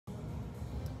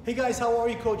Hey guys, how are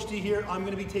you? Coach D here. I'm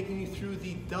going to be taking you through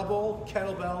the double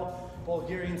kettlebell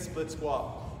Bulgarian split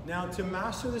squat. Now, to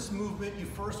master this movement, you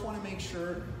first want to make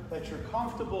sure that you're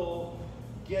comfortable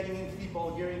getting into the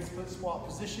Bulgarian split squat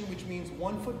position, which means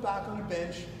 1 foot back on a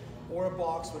bench or a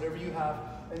box, whatever you have,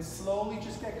 and slowly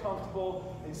just get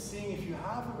comfortable and seeing if you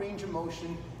have a range of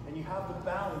motion and you have the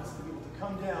balance to be able to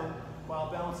come down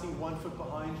while balancing 1 foot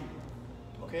behind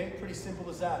you. Okay, pretty simple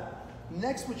as that.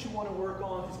 Next, what you want to work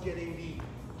on is getting the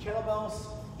kettlebells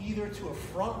either to a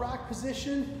front rack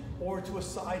position or to a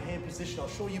side hand position. I'll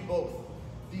show you both.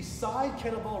 The side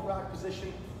kettlebell rack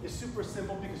position is super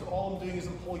simple because all I'm doing is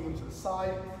I'm pulling them to the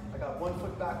side. I got 1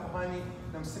 foot back behind me,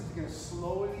 and I'm simply going to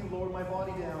slowly lower my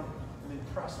body down and then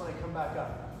press when I come back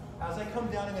up. As I come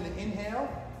down, I'm going to inhale,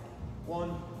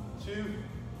 1, 2,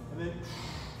 and then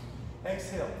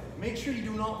exhale. Make sure you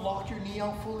do not lock your knee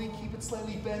out fully, keep it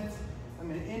slightly bent. I'm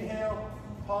going to inhale,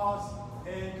 pause,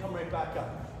 and come right back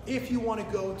up. If you want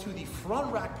to go to the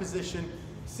front rack position,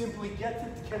 simply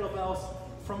get the kettlebells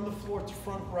from the floor to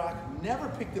front rack, never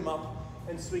pick them up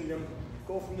and swing them.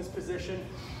 Go from this position,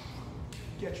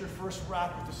 get your first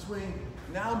rack with the swing.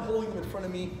 Now I'm holding them in front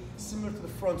of me, similar to the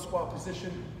front squat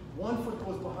position. 1 foot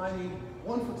goes behind me,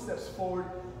 1 foot steps forward.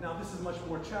 Now this is much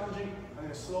more challenging. I'm going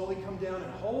to slowly come down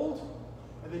and hold,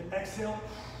 and then exhale,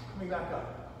 coming back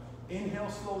up. Inhale,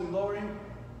 slowly lowering.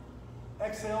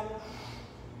 Exhale,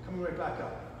 coming right back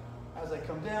up. As I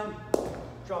come down,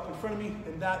 drop in front of me,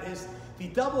 and that is the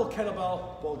double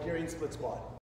kettlebell Bulgarian split squat.